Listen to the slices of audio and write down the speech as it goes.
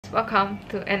welcome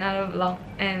to another vlog.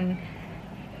 And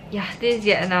yeah, this is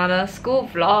yet another school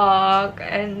vlog,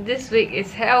 and this week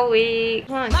is Hell Week.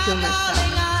 I wanna kill myself.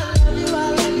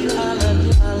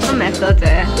 No matter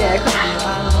there. Yeah,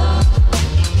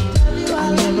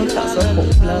 I never felt so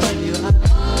hopeless.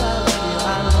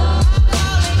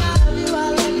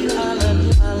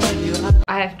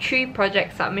 I have 3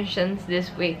 project submissions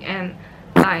this week, and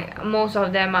like most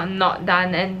of them are not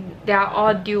done, and they are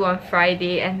all due on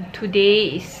Friday, and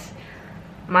today is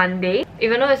Monday.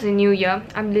 Even though it's a new year,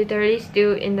 I'm literally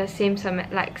still in the same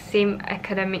same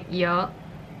academic year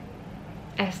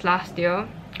as last year.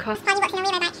 Cause we will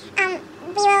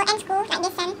end school like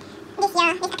this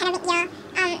year, this academic year,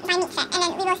 by mid-Feb, and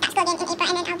then we will start school again in April,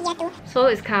 and then I'll be year 2. So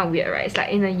it's kind of weird, right? It's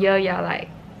like in a year you're like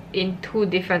in 2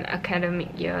 different academic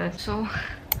years. So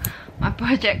my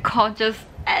project call just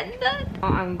ended. Now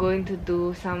I'm going to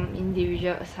do some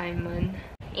individual assignment.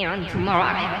 And tomorrow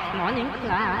I have morning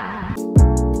class.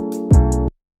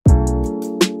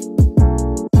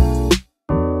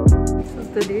 So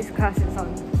today's class is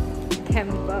on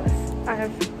campus. I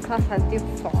have class until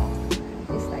 4.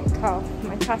 It's like 12.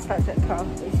 My class starts at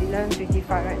 12. It's 11:55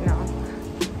 right now.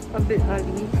 A bit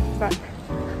early, but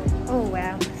oh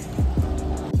well.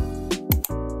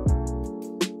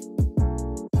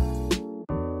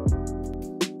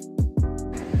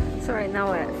 So right now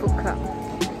we're at food club.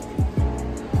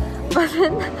 But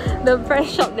then the bread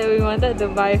shop that we wanted to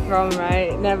buy from,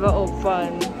 right, never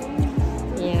opened.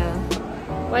 Yeah.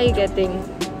 What are you getting?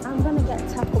 I'm gonna get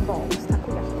taco balls,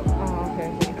 takoyaki. Oh,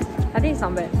 okay. I think it's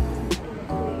not bad.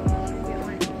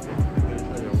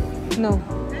 No.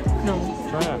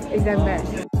 It's that bad.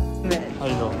 How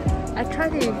you know? I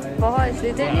tried it before. It's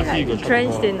literally like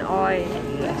drenched in oil.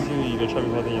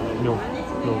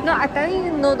 No, I tell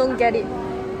you, no, don't get it.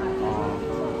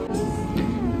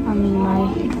 I'm in my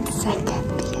second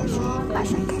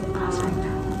class right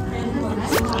now.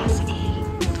 This university.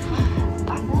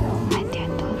 But I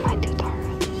didn't do my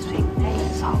tutorial this week,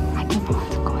 so I don't know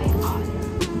what's going on.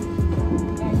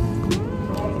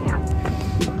 Yeah.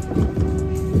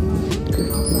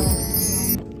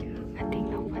 I think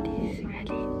nobody is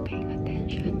really paying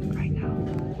attention right now.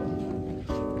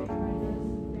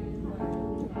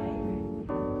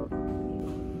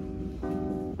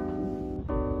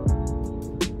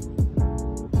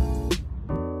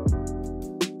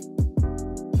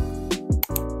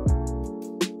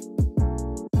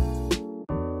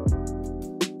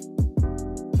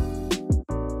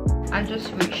 I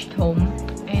just reached home,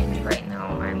 and right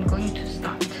now I'm going to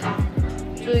start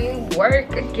doing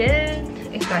work again.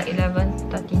 It's like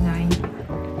 11:39.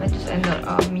 I just ended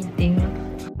our meeting.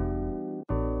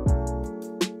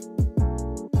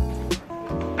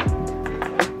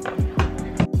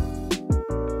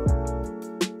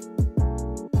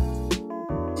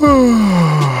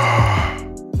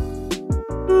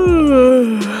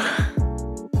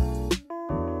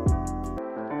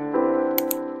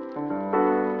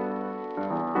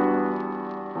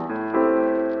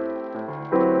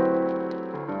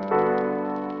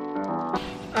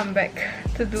 I'm back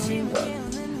to doing work,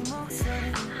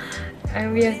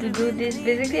 and we have to do this.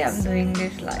 Basically, I'm doing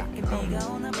this like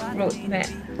roadmap,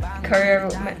 career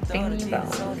roadmap thingy. But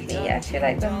honestly, I feel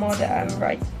like the more I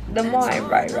write, the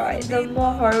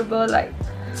more horrible like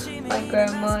my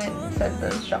grammar and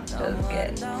sentence structures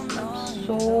get. I'm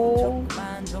so.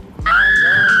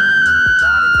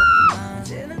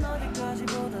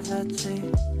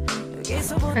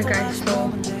 Hi guys,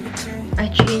 so I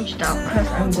changed out because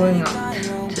I'm going out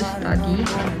to study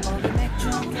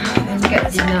and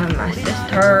get dinner with my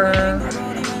sister.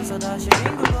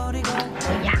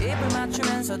 So yeah.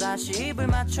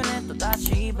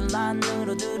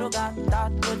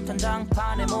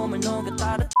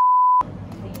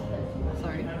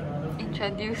 Sorry.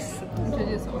 Introduce.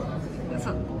 So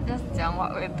just tell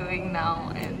what we're doing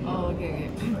now and. Oh, okay.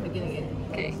 Again.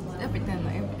 Okay. Pretend.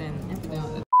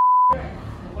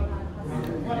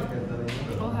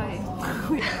 Oh, hi.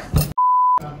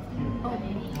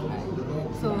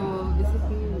 So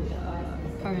basically,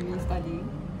 currently studying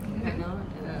right now at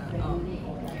a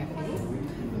cafe,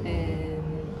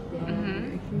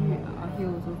 and actually are here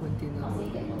also for dinner.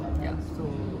 Yeah, so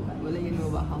we'll let you know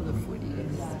about how the food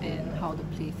is and how the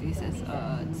place is as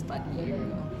a study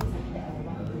area.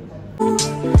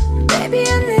 Baby, I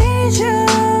need you.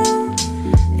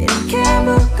 이렇게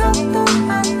아무것도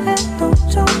안 해도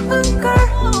좋은 걸.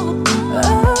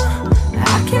 I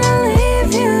can't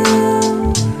leave you.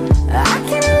 I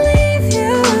can't leave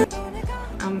you.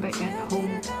 I'm back at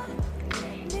home,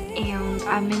 and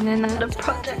I'm in another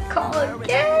project call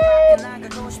again.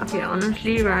 Okay,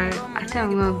 honestly, right, I think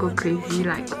I'm gonna go crazy.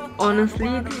 Like,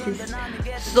 honestly, this is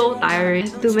so tiring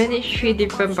to manage 3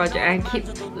 different projects. I keep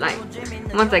like,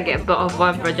 once I get bored of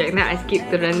one project, then I skip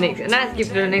to the next, and then I skip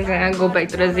to the next, and I go back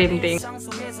to the same thing.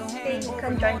 Hey, you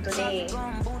can't join today.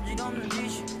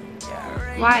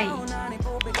 Why?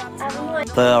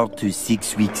 4 to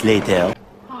 6 weeks later.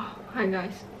 Oh, hi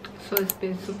guys. So it's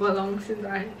been super long since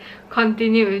I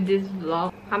continued with this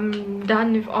vlog. I'm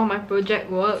done with all my project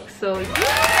work, so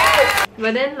yeah!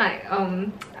 But then like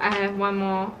I have one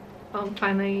more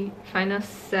final year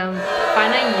exam.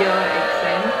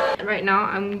 Right now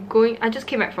I just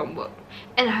came back from work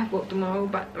and I have work tomorrow,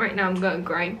 but right now I'm gonna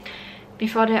grind.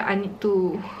 Before that I need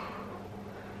to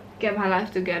get my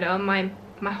life together. My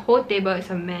whole table is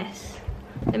a mess.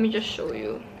 Let me just show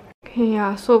you. Okay,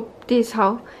 yeah, so this is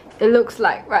how it looks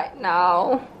like right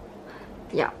now.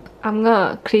 Yeah, I'm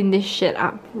gonna clean this shit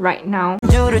up right now. I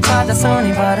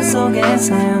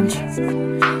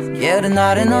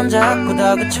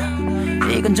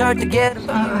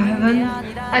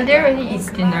didn't really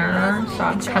eat dinner, so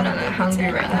I'm kinda like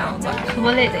hungry right now, but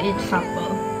super late to eat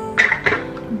supper.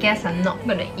 Guess I'm not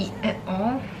gonna eat at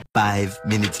all. 5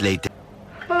 minutes later.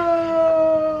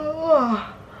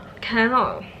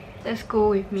 Cannot. Let's go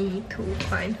with me to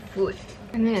find food.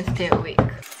 I'm gonna stay awake.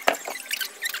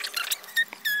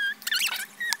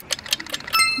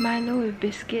 Milo with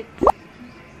biscuits. I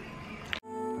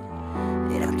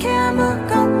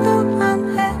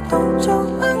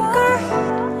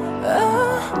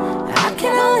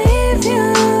cannot leave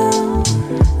you.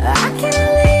 I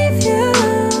cannot leave you.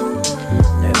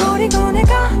 널 버리고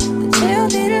내가 대체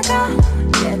어디를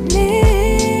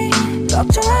가겠니?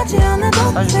 걱정하지 않아도 돼.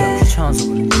 사실 귀찮아서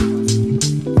그래.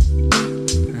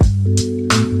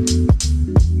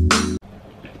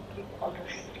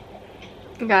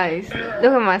 Guys,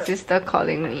 look at my sister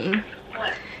calling me.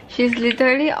 She's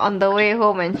literally on the way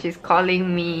home and she's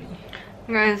calling me.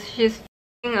 Guys, she's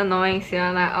f***ing annoying.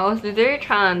 Like, I was literally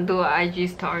trying to do an IG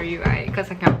story, right? Because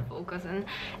I can't focus. And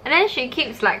then she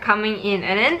keeps like coming in.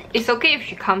 And then it's okay if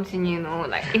she comes in, you know,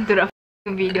 like into the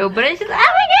video. But then she's like,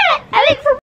 oh my god, I look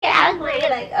so ugly.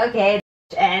 Like, okay.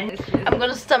 And I'm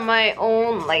gonna start my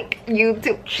own like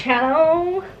YouTube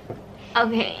channel.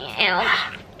 Okay, and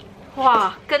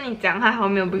wow, 跟你讲还好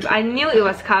没有 brief. I knew it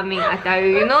was coming. I tell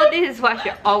you, you know this is what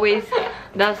she always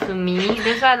does to me.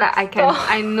 That's why like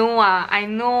I know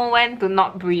when to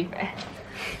not brief.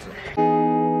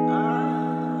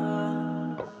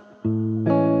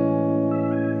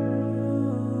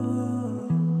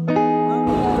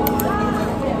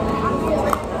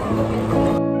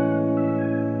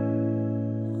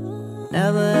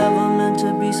 Never ever meant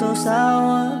to be so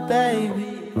sour, baby.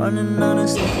 Running on a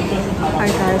Hi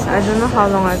guys, I don't know how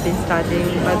long I've been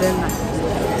studying, but then like,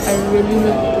 I really need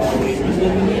to sleep.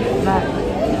 But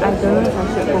I don't know if I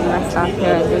should put my stuff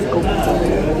here and just go home.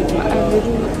 But I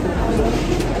really need to.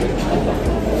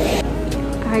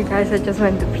 Hi guys, I just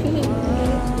went to pee.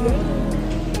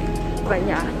 But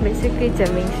yeah, basically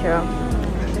证明学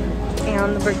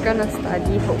and we're gonna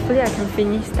study. Hopefully I can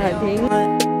finish studying.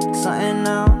 something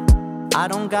now. I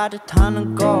don't got the time to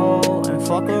go and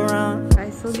fuck around.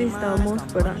 So this is the most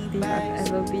productive I've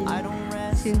ever been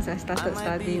since I started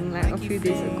studying like a few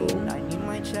days ago. I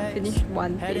finished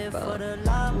one paper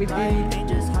within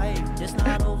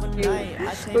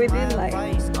like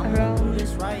around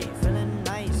 6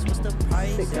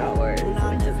 hours,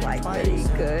 which is like very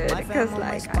good because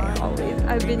like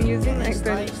I've been using like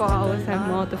 24 hours and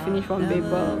more to finish one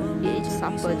paper. We ate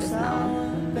supper just now.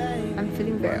 I'm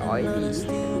feeling very oily. It's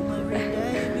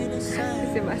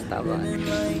in my stomach.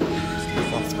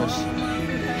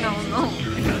 No.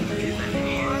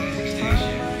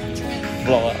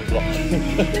 Vlog.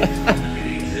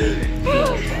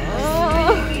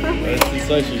 That's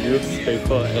why she uses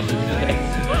paper and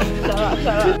Shut up.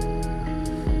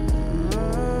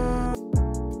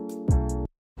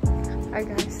 Hi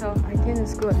guys, so I came to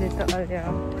school a little earlier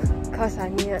because I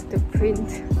needed to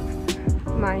print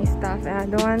my stuff and I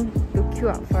don't want to queue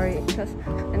up for it because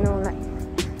I know like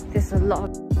there's a lot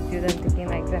of students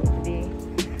taking an exam today.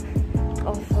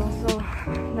 Also, so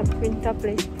the printer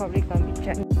place is probably gonna be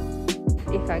jammed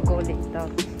if I go later.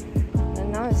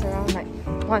 And now it's around like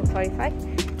 1:45.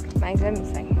 My exam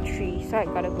is like 3, so I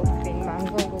gotta go print, but I'm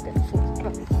gonna go get food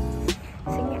first.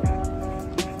 So yeah.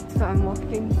 So I'm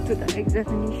walking to the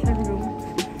examination room.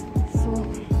 So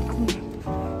I'm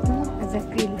not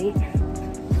exactly late.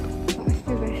 But I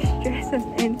feel very stressed and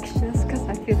anxious because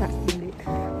I feel like I'm late.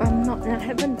 But I'm not, and I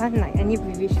haven't done like any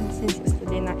revision since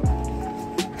yesterday night.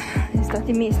 It's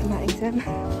 30 minutes to my exam.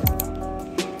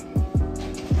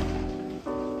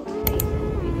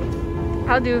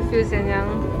 How do you feel,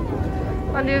 Senyang?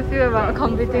 What do you feel about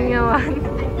completing year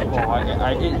 1? Oh,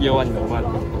 I ate year 1 the one.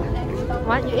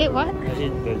 What? You ate what? I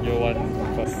ate the year 1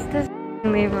 first. That's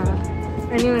lame.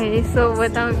 Anyway, so we're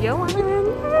done with year 1.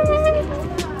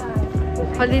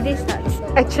 Holiday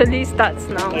actually starts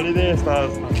now. Holiday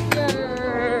starts.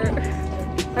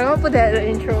 I'm gonna put that at the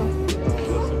intro.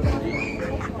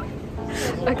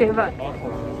 Okay, but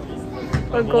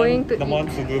we're going to the one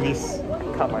to do this.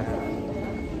 Cut my hair.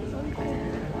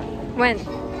 when?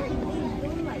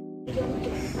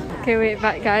 Okay, wait,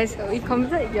 but guys, we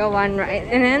completed year 1, right?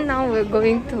 And then now we're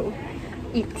going to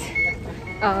eat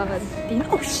dinner.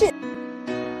 Oh shit!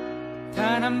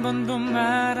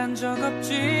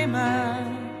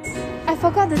 I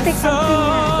forgot to take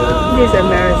something. This is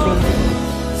embarrassing.